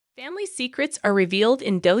Family secrets are revealed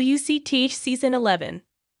in WCTH Season 11,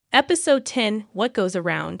 Episode 10, What Goes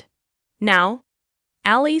Around. Now,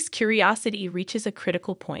 Allie's curiosity reaches a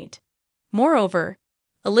critical point. Moreover,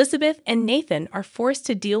 Elizabeth and Nathan are forced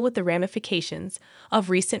to deal with the ramifications of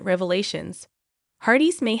recent revelations.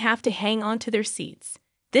 Hardys may have to hang on to their seats.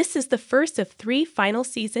 This is the first of 3 final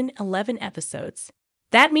Season 11 episodes.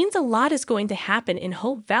 That means a lot is going to happen in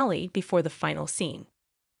Hope Valley before the final scene.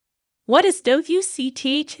 What is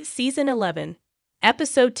WCTH Season 11,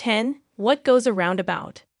 Episode 10, What Goes Around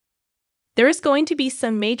about? There is going to be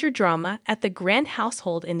some major drama at the Grant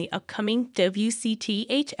household in the upcoming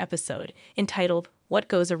WCTH episode entitled What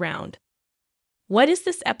Goes Around. What is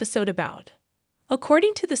this episode about?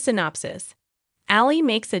 According to the synopsis, Allie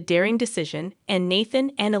makes a daring decision and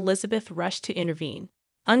Nathan and Elizabeth rush to intervene.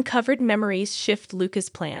 Uncovered memories shift Lucas'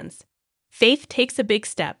 plans. Faith takes a big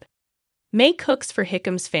step. May cooks for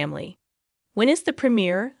Hickham's family. When is the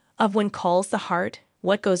premiere of When Calls the Heart,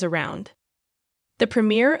 What Goes Around? The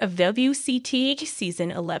premiere of WCTH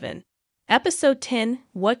Season 11, Episode 10,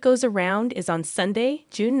 What Goes Around is on Sunday,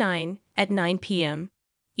 June 9 at 9 p.m.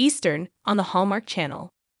 Eastern on the Hallmark Channel.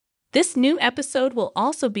 This new episode will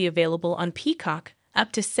also be available on Peacock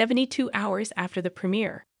up to 72 hours after the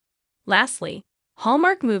premiere. Lastly,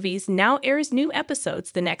 Hallmark Movies now airs new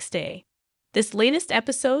episodes the next day. This latest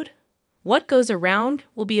episode, What Goes Around,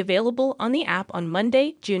 will be available on the app on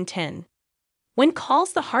Monday, June 10. When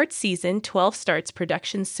Calls the Heart Season 12 starts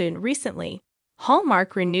production soon recently,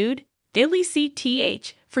 Hallmark renewed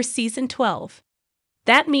WCTH for Season 12.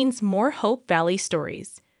 That means more Hope Valley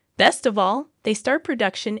stories. Best of all, they start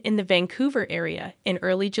production in the Vancouver area in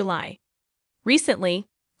early July. Recently,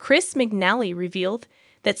 Chris McNally revealed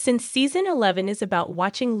that since Season 11 is about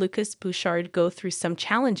watching Lucas Bouchard go through some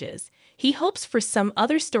challenges, he hopes for some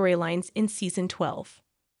other storylines in Season 12.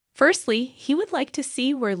 Firstly, he would like to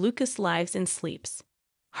see where Lucas lives and sleeps.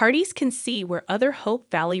 Hardys can see where other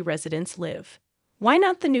Hope Valley residents live. Why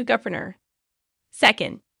not the new governor?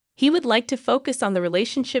 Second, he would like to focus on the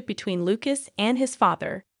relationship between Lucas and his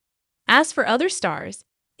father. As for other stars,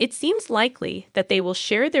 it seems likely that they will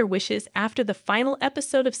share their wishes after the final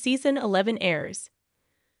episode of Season 11 airs.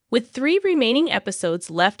 With 3 remaining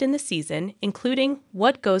episodes left in the season, including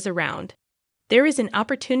What Goes Around, there is an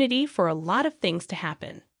opportunity for a lot of things to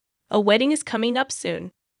happen. A wedding is coming up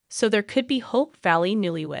soon, so there could be Hope Valley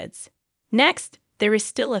newlyweds. Next, there is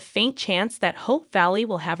still a faint chance that Hope Valley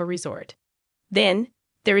will have a resort. Then,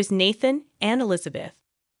 there is Nathan and Elizabeth.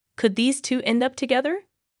 Could these two end up together?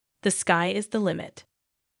 The sky is the limit.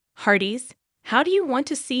 Hardys, how do you want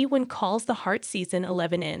to see When Calls the Heart Season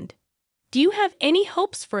 11 end? Do you have any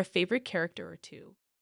hopes for a favorite character or two?